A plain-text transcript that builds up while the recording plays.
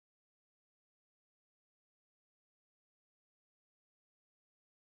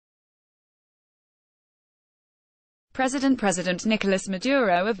President Nicolas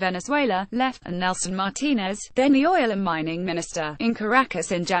Maduro of Venezuela, left, and Nelson Martinez, then the oil and mining minister, in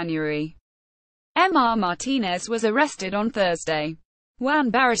Caracas in January. Mr. Martinez was arrested on Thursday.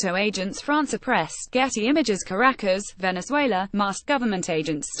 Juan Barreto agents France Press, Getty Images Caracas, Venezuela, masked government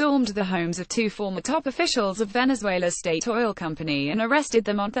agents stormed the homes of two former top officials of Venezuela's state oil company and arrested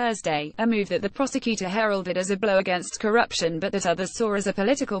them on Thursday, a move that the prosecutor heralded as a blow against corruption but that others saw as a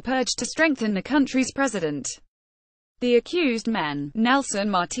political purge to strengthen the country's president. The accused men, Nelson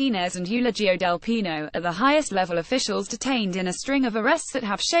Martinez and Eulogio Del Pino, are the highest-level officials detained in a string of arrests that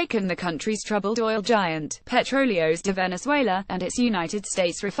have shaken the country's troubled oil giant, Petróleos de Venezuela, and its United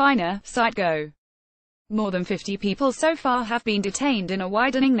States refiner, Citgo. More than 50 people so far have been detained in a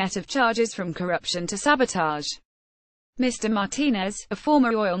widening net of charges from corruption to sabotage. Mr. Martinez, a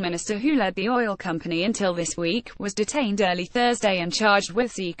former oil minister who led the oil company until this week, was detained early Thursday and charged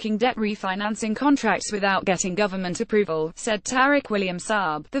with seeking debt refinancing contracts without getting government approval, said Tarek William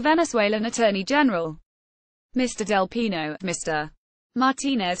Saab, the Venezuelan Attorney General. Mr. Del Pino, Mr.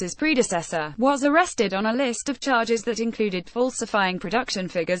 Martinez's predecessor, was arrested on a list of charges that included falsifying production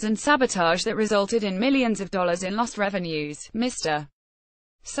figures and sabotage that resulted in millions of dollars in lost revenues, Mr.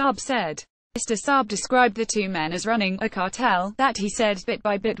 Saab said. Mr. Saab described the two men as running a cartel that he said bit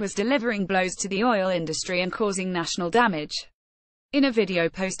by bit was delivering blows to the oil industry and causing national damage. In a video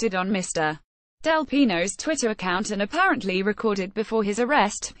posted on Mr. Del Pino's Twitter account and apparently recorded before his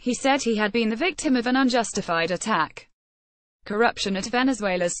arrest, he said he had been the victim of an unjustified attack. Corruption at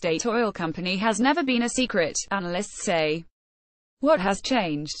Venezuela's state oil company has never been a secret, analysts say. What has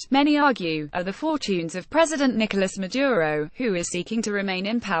changed, many argue, are the fortunes of President Nicolas Maduro, who is seeking to remain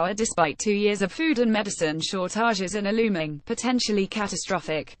in power despite 2 years of food and medicine shortages and a looming, potentially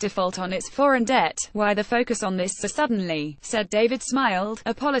catastrophic, default on its foreign debt. Why the focus on this so suddenly, said David Smild,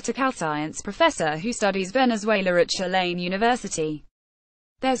 a political science professor who studies Venezuela at Tulane University.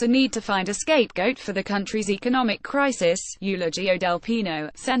 There's a need to find a scapegoat for the country's economic crisis, Eulogio Del Pino,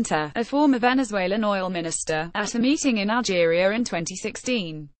 Center, a former Venezuelan oil minister, at a meeting in Algeria in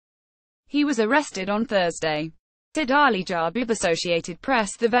 2016. He was arrested on Thursday. Said Ali Jabib, Associated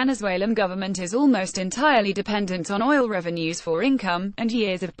Press. The Venezuelan government is almost entirely dependent on oil revenues for income, and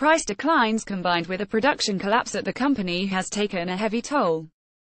years of price declines combined with a production collapse at the company has taken a heavy toll.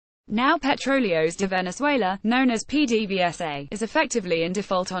 Now Petróleos de Venezuela, known as PDVSA, is effectively in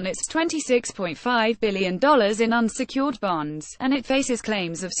default on its $26.5 billion in unsecured bonds, and it faces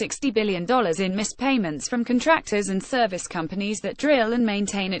claims of $60 billion in missed payments from contractors and service companies that drill and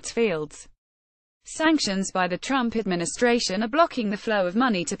maintain its fields. Sanctions by the Trump administration are blocking the flow of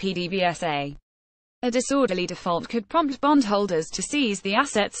money to PDVSA. A disorderly default could prompt bondholders to seize the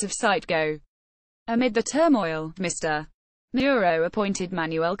assets of Citgo. Amid the turmoil, Mr. Maduro appointed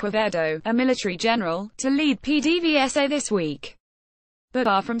Manuel Quevedo, a military general, to lead PDVSA this week. But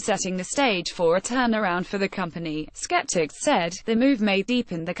far from setting the stage for a turnaround for the company, skeptics said, the move may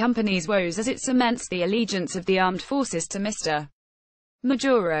deepen the company's woes as it cements the allegiance of the armed forces to Mr.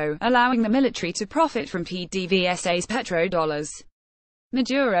 Maduro, allowing the military to profit from PDVSA's petrodollars.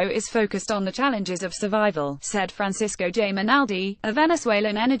 Maduro is focused on the challenges of survival, said Francisco J. Minaldi, a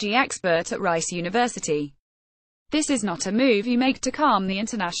Venezuelan energy expert at Rice University. This is not a move you make to calm the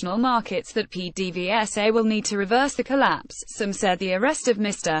international markets that PDVSA will need to reverse the collapse. Some said the arrest of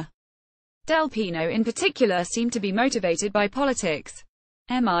Mr. Del Pino in particular seemed to be motivated by politics.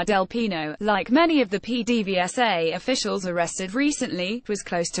 Mr. Del Pino, like many of the PDVSA officials arrested recently, was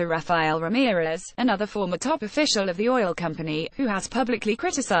close to Rafael Ramirez, another former top official of the oil company, who has publicly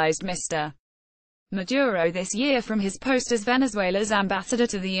criticized Mr. Maduro this year from his post as Venezuela's ambassador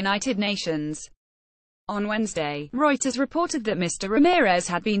to the United Nations. On Wednesday, Reuters reported that Mr. Ramirez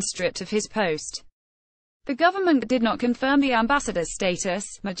had been stripped of his post. The government did not confirm the ambassador's status.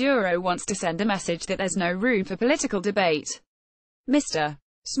 Maduro wants to send a message that there's no room for political debate. Mr.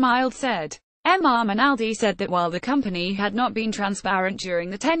 Smiled said. Mr. Minaldi said that while the company had not been transparent during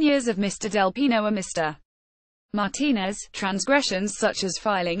the 10 years of Mr. Del Pino or Mr. Martinez, transgressions such as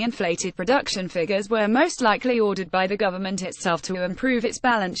filing inflated production figures were most likely ordered by the government itself to improve its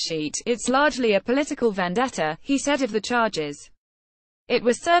balance sheet. It's largely a political vendetta, he said of the charges. It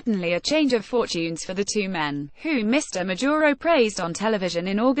was certainly a change of fortunes for the two men, who Mr. Maduro praised on television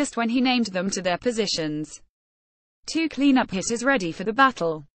in August when he named them to their positions. Two cleanup hitters ready for the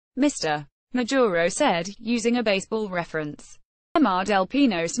battle, Mr. Maduro said, using a baseball reference. Mr. Del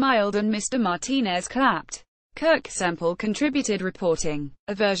Pino smiled and Mr. Martinez clapped. Kirk Semple contributed reporting.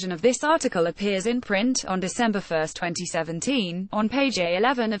 A version of this article appears in print on December 1, 2017, on page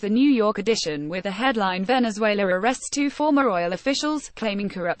A11 of the New York edition with the headline Venezuela arrests two former oil officials, claiming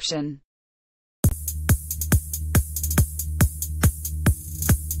corruption.